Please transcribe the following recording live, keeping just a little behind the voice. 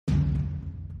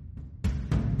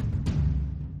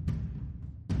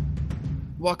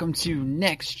Welcome to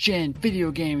Next Gen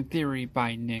Video Game Theory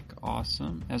by Nick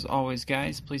Awesome. As always,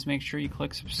 guys, please make sure you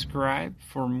click subscribe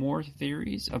for more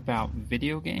theories about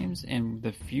video games and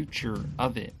the future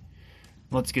of it.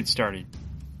 Let's get started.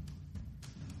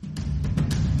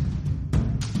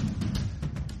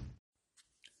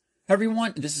 Hey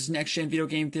everyone, this is Next Gen Video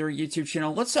Game Theory YouTube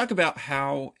channel. Let's talk about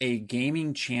how a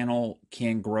gaming channel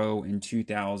can grow in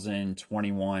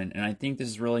 2021. And I think this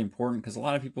is really important because a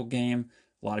lot of people game,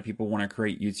 a lot of people want to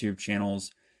create YouTube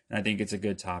channels, and I think it's a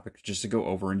good topic just to go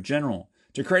over in general.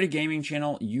 To create a gaming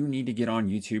channel, you need to get on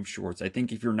YouTube Shorts. I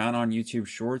think if you're not on YouTube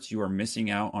Shorts, you are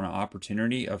missing out on an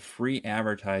opportunity of free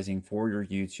advertising for your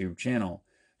YouTube channel.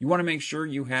 You want to make sure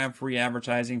you have free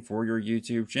advertising for your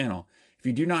YouTube channel. If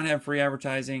you do not have free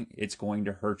advertising, it's going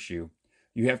to hurt you.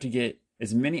 You have to get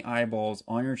as many eyeballs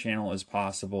on your channel as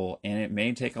possible, and it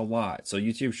may take a lot. So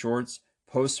YouTube Shorts,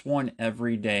 post one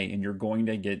every day, and you're going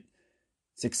to get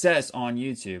success on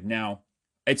YouTube. Now,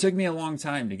 it took me a long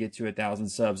time to get to 1,000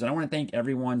 subs, and I want to thank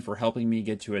everyone for helping me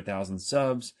get to 1,000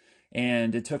 subs.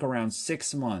 And it took around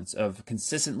 6 months of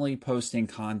consistently posting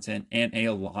content and a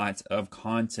lot of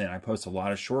content. I post a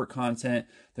lot of short content,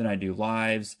 then I do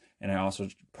lives, and I also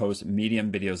post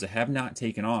medium videos that have not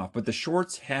taken off, but the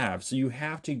shorts have. So you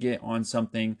have to get on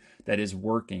something that is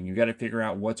working. You got to figure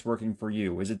out what's working for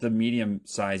you. Is it the medium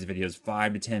size videos,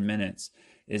 5 to 10 minutes?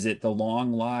 Is it the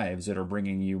long lives that are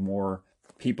bringing you more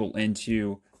people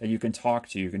into that you can talk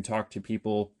to? You can talk to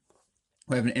people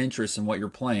who have an interest in what you're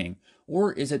playing.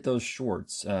 Or is it those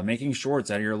shorts? Making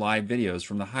shorts out of your live videos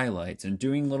from the highlights and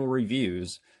doing little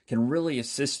reviews can really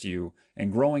assist you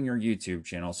in growing your YouTube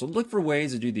channel. So look for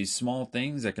ways to do these small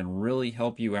things that can really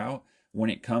help you out when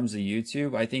it comes to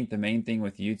YouTube. I think the main thing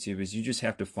with YouTube is you just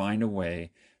have to find a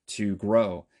way to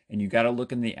grow. And you got to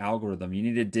look in the algorithm. You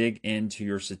need to dig into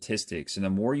your statistics. And the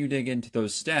more you dig into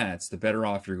those stats, the better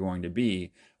off you're going to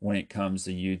be when it comes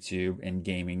to YouTube and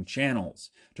gaming channels.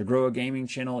 To grow a gaming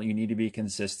channel, you need to be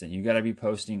consistent. You got to be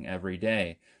posting every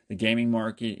day. The gaming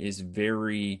market is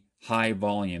very high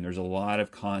volume. There's a lot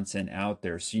of content out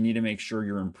there. So you need to make sure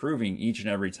you're improving each and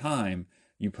every time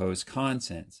you post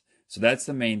content. So that's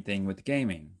the main thing with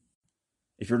gaming.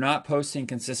 If you're not posting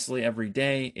consistently every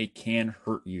day, it can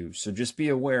hurt you. So just be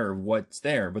aware of what's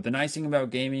there. But the nice thing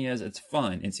about gaming is it's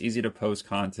fun. It's easy to post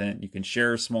content. You can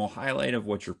share a small highlight of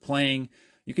what you're playing.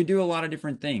 You can do a lot of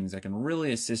different things that can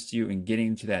really assist you in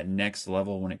getting to that next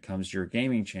level when it comes to your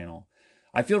gaming channel.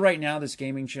 I feel right now this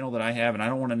gaming channel that I have, and I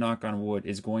don't want to knock on wood,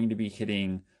 is going to be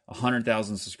hitting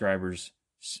 100,000 subscribers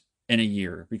in a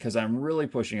year because I'm really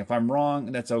pushing. If I'm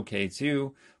wrong, that's okay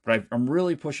too. But I'm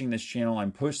really pushing this channel.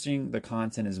 I'm pushing the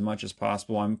content as much as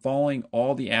possible. I'm following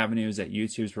all the avenues that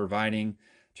YouTube's providing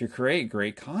to create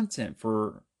great content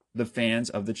for the fans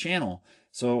of the channel.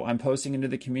 So I'm posting into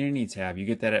the community tab. You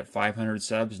get that at 500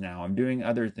 subs now. I'm doing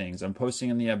other things. I'm posting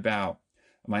in the about,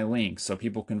 my links, so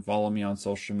people can follow me on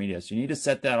social media. So you need to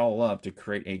set that all up to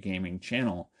create a gaming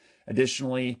channel.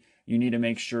 Additionally, you need to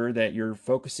make sure that you're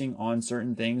focusing on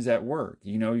certain things that work.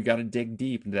 You got to dig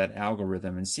deep into that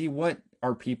algorithm and see what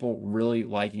are people really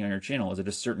liking on your channel. Is it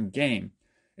a certain game?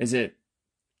 Is it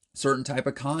certain type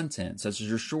of content, such as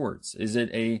your shorts? Is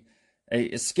it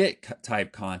a skit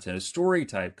type content, a story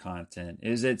type content?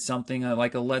 Is it something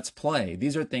like a let's play?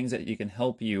 These are things that you can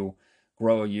help you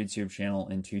grow a YouTube channel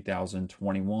in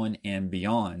 2021 and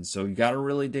beyond. So you got to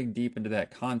really dig deep into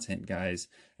that content, guys,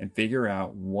 and figure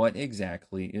out what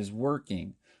exactly is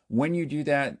working. When you do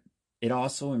that, it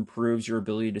also improves your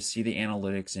ability to see the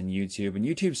analytics in YouTube. And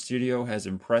YouTube Studio has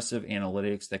impressive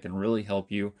analytics that can really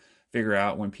help you figure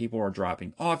out when people are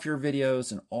dropping off your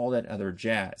videos and all that other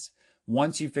jazz.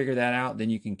 Once you figure that out,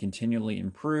 then you can continually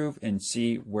improve and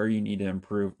see where you need to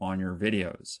improve on your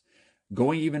videos.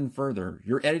 Going even further,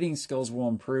 your editing skills will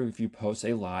improve if you post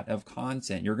a lot of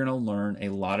content. You're going to learn a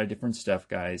lot of different stuff,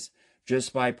 guys,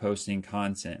 just by posting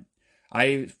content.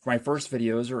 My first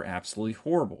videos are absolutely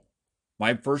horrible.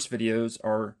 My first videos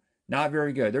are not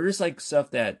very good. They're just like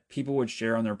stuff that people would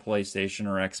share on their PlayStation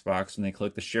or Xbox when they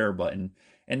click the share button.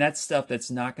 And that's stuff that's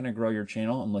not going to grow your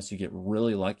channel unless you get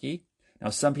really lucky. Now,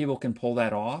 some people can pull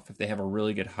that off. If they have a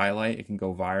really good highlight, it can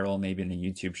go viral, maybe in a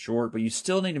YouTube short, but you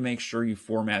still need to make sure you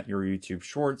format your YouTube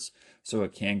shorts so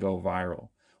it can go viral.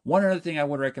 One other thing I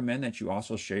would recommend that you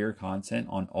also share your content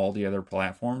on all the other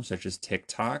platforms, such as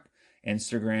TikTok,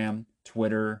 Instagram,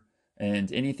 Twitter,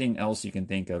 and anything else you can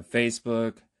think of,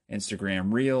 Facebook,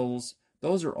 Instagram Reels.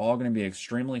 Those are all going to be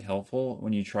extremely helpful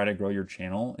when you try to grow your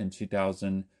channel in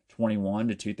 2021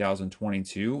 to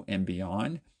 2022 and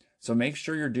beyond. So make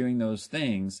sure you're doing those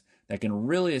things that can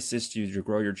really assist you to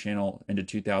grow your channel into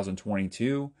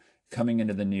 2022 coming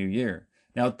into the new year.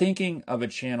 Now, thinking of a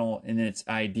channel and its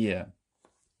idea,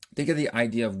 think of the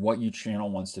idea of what your channel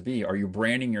wants to be. Are you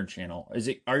branding your channel?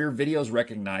 Are your videos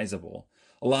recognizable?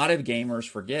 A lot of gamers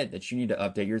forget that you need to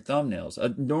update your thumbnails. A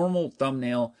normal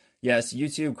thumbnail, yes,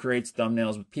 YouTube creates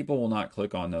thumbnails, but people will not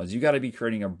click on those. You got to be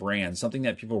creating a brand, something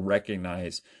that people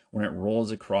recognize when it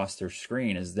rolls across their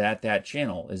screen. Is that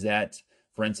channel? Is that,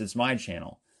 for instance, my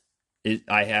channel?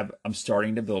 I'm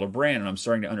starting to build a brand, and I'm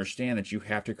starting to understand that you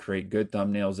have to create good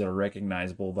thumbnails that are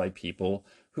recognizable by people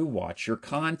who watch your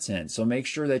content. So make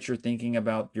sure that you're thinking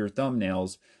about your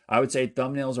thumbnails. I would say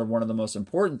thumbnails are one of the most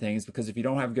important things, because if you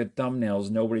don't have good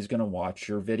thumbnails, nobody's going to watch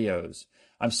your videos.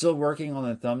 I'm still working on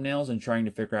the thumbnails and trying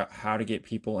to figure out how to get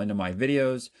people into my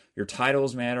videos. Your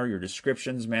titles matter, your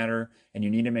descriptions matter, and you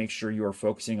need to make sure you are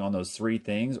focusing on those three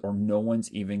things, or no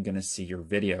one's even going to see your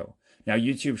video. Now,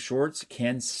 YouTube Shorts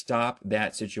can stop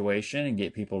that situation and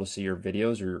get people to see your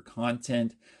videos or your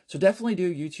content. So definitely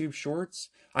do YouTube Shorts.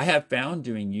 I have found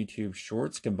doing YouTube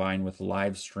Shorts combined with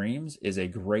live streams is a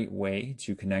great way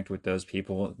to connect with those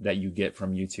people that you get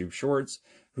from YouTube Shorts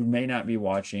who may not be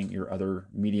watching your other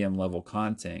medium level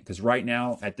content. Because right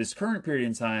now, at this current period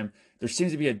in time, there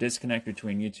seems to be a disconnect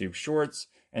between YouTube Shorts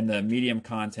and the medium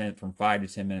content from 5 to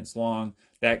 10 minutes long.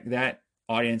 That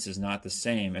audience is not the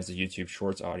same as the YouTube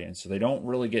Shorts audience. So they don't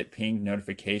really get pinged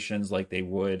notifications like they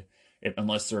would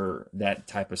unless they're that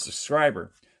type of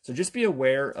subscriber. So just be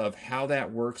aware of how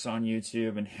that works on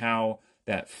YouTube and how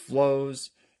that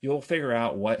flows. You'll figure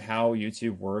out how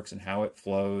YouTube works and how it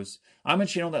flows. I'm a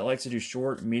channel that likes to do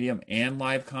short, medium, and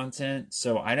live content,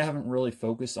 so I haven't really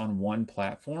focused on one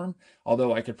platform,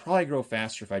 although I could probably grow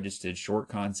faster if I just did short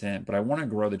content, but I want to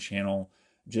grow the channel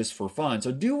just for fun.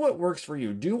 So do what works for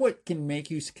you. Do what can make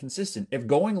you consistent. If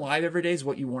going live every day is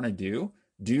what you want to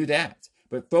do that.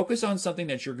 But focus on something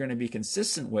that you're going to be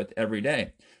consistent with every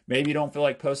day. Maybe you don't feel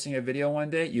like posting a video one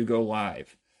day, you go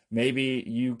live. Maybe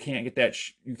you can't get that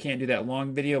you can't do that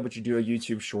long video, but you do a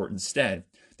YouTube short instead.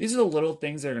 These are the little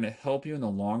things that are going to help you in the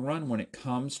long run when it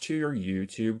comes to your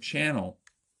YouTube channel.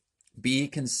 Be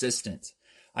consistent.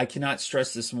 I cannot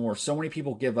stress this more. So many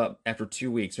people give up after 2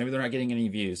 weeks. Maybe they're not getting any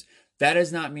views. That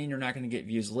does not mean you're not going to get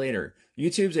views later.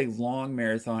 YouTube's a long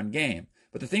marathon game.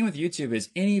 But the thing with YouTube is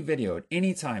any video at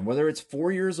any time, whether it's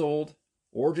 4 years old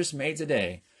or just made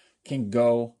today, can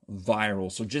go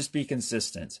viral. So just be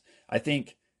consistent. I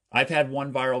think I've had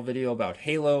one viral video about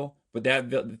Halo, but that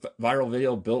viral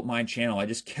video built my channel. I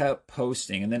just kept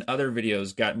posting, and then other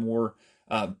videos got more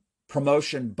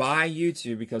promotion by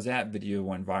YouTube because that video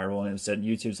went viral, and it said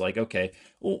YouTube's like, okay,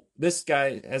 well, this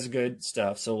guy has good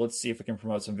stuff, so let's see if we can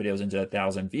promote some videos into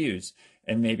 1,000 views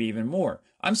and maybe even more.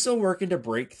 I'm still working to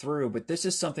break through, but this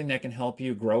is something that can help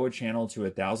you grow a channel to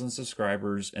 1,000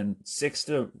 subscribers in 6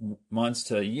 months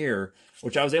to a year,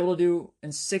 which I was able to do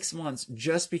in 6 months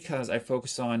just because I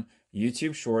focused on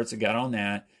YouTube Shorts. I got on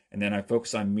that. And then I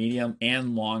focused on medium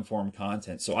and long form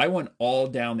content. So I went all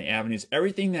down the avenues.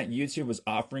 Everything that YouTube was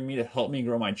offering me to help me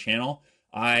grow my channel,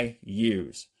 I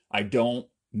use. I don't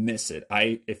miss it.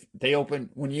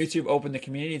 When YouTube opened the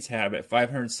community tab at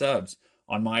 500 subs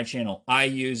on my channel, I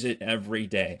use it every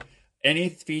day. Any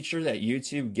feature that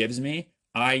YouTube gives me,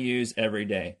 I use every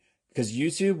day. Because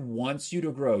YouTube wants you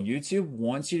to grow. YouTube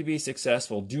wants you to be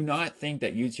successful. Do not think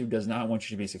that YouTube does not want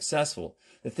you to be successful.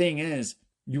 The thing is,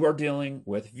 you are dealing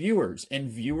with viewers, and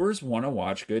viewers want to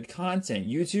watch good content.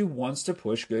 YouTube wants to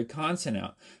push good content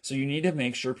out. So you need to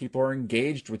make sure people are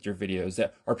engaged with your videos.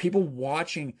 That are people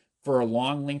watching for a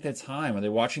long length of time? Are they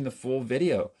watching the full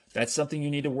video? That's something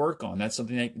you need to work on. That's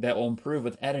something that will improve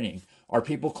with editing. Are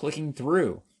people clicking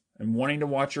through and wanting to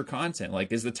watch your content?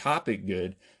 Like, is the topic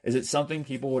good? Is it something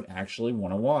people would actually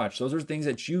want to watch? Those are things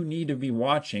that you need to be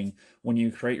watching when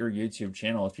you create your YouTube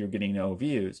channel if you're getting no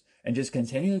views. And just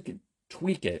continue to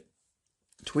tweak it.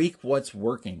 Tweak what's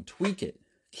working. Tweak it.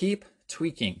 Keep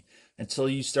tweaking until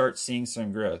you start seeing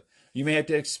some growth. You may have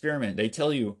to experiment. They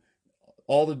tell you,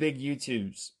 all the big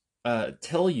YouTubes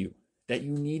tell you that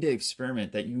you need to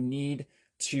experiment, that you need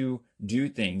to do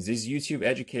things. These YouTube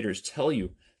educators tell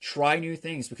you, try new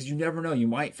things, because you never know. You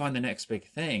might find the next big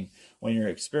thing when you're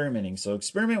experimenting. So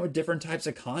experiment with different types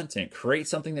of content. Create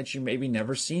something that you maybe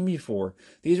never seen before.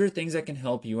 These are things that can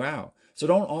help you out. So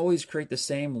don't always create the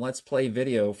same Let's Play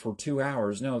video for 2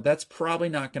 hours. No, that's probably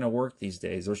not going to work these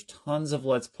days. There's tons of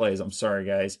Let's Plays. I'm sorry,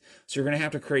 guys. So you're going to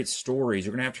have to create stories.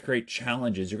 You're going to have to create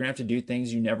challenges. You're going to have to do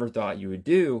things you never thought you would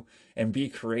do and be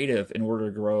creative in order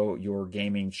to grow your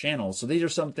gaming channel. So these are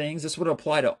some things. This would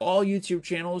apply to all YouTube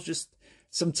channels. Just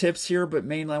some tips here, but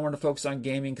mainly I want to focus on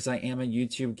gaming because I am a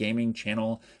YouTube gaming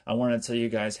channel. I want to tell you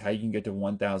guys how you can get to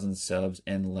 1,000 subs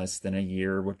in less than a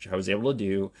year, which I was able to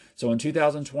do. So in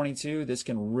 2022, this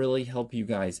can really help you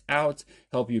guys out,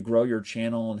 help you grow your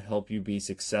channel, and help you be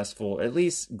successful, at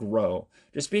least grow.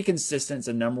 Just be consistent is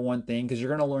the number one thing because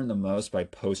you're going to learn the most by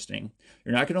posting.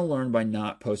 You're not going to learn by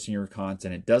not posting your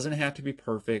content. It doesn't have to be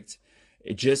perfect.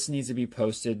 It just needs to be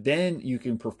posted. Then you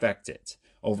can perfect it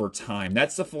over time.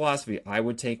 That's the philosophy I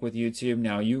would take with YouTube.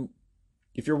 Now,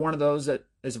 if you're one of those that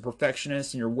is a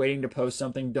perfectionist and you're waiting to post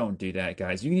something, don't do that,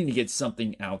 guys. You need to get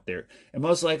something out there. And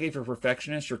most likely, if you're a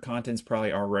perfectionist, your content's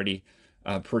probably already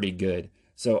pretty good.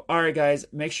 So, all right, guys,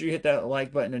 make sure you hit that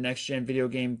like button to Next Gen Video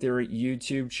Game Theory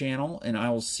YouTube channel, and I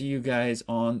will see you guys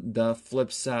on the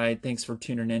flip side. Thanks for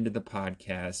tuning into the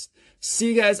podcast.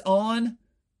 See you guys on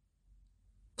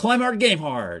Climb Hard, Game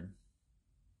Hard.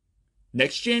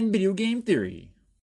 Next Gen Video Game Theory.